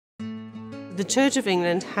The Church of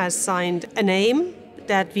England has signed an aim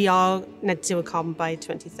that we are net zero carbon by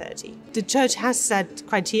 2030. The Church has set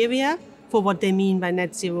criteria for what they mean by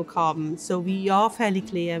net zero carbon. So we are fairly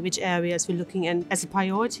clear which areas we're looking at as a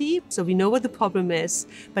priority. So we know what the problem is,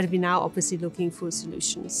 but we're now obviously looking for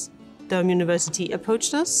solutions. Durham University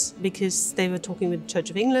approached us because they were talking with the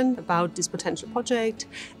Church of England about this potential project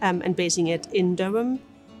and basing it in Durham.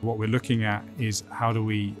 What we're looking at is how do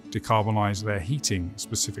we decarbonise their heating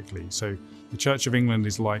specifically. So the Church of England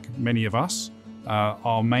is like many of us.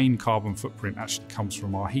 Our main carbon footprint actually comes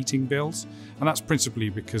from our heating bills, and that's principally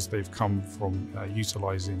because they've come from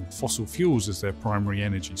utilising fossil fuels as their primary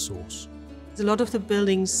energy source. A lot of the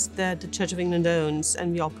buildings that the Church of England owns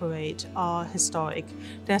and we operate are historic.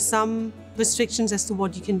 There are some restrictions as to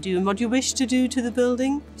what you can do and what you wish to do to the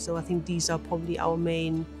building. So I think these are probably our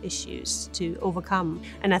main issues to overcome.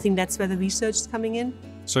 And I think that's where the research is coming in.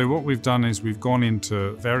 So what we've done is we've gone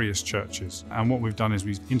into various churches, and what we've done is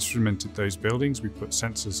we've instrumented those buildings. We put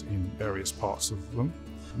sensors in various parts of them.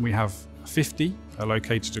 We have 50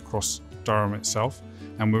 located across Durham itself,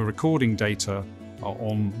 and we're recording data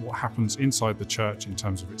on what happens inside the church in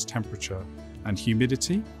terms of its temperature and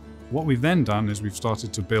humidity. What we've then done is we've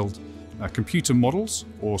started to build computer models,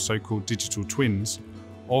 or so-called digital twins,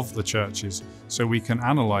 of the churches, so we can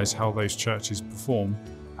analyse how those churches perform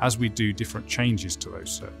as we do different changes to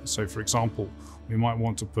those. So for example, we might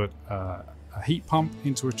want to put a heat pump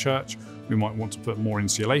into a church, we might want to put more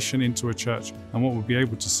insulation into a church, and what we'll be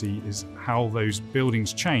able to see is how those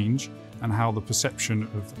buildings change and how the perception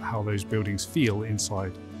of how those buildings feel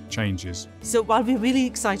inside changes. So while we're really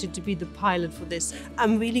excited to be the pilot for this,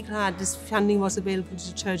 I'm really glad this funding was available to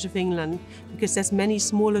the Church of England, because there's many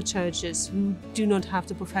smaller churches who do not have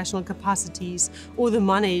the professional capacities or the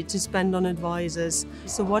money to spend on advisors.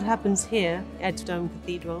 So what happens here at Durham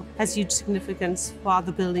Cathedral has huge significance for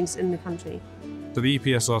other buildings in the country. So the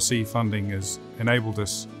EPSRC funding has enabled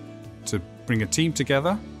us to bring a team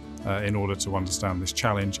together in order to understand this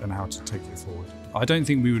challenge and how to take it forward. I don't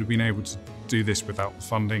think we would have been able to do this without the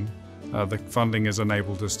funding. The funding has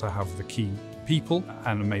enabled us to have the key people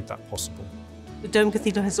and made that possible. The Durham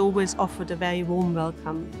Cathedral has always offered a very warm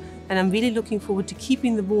welcome, and I'm really looking forward to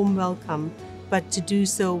keeping the warm welcome, but to do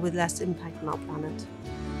so with less impact on our planet.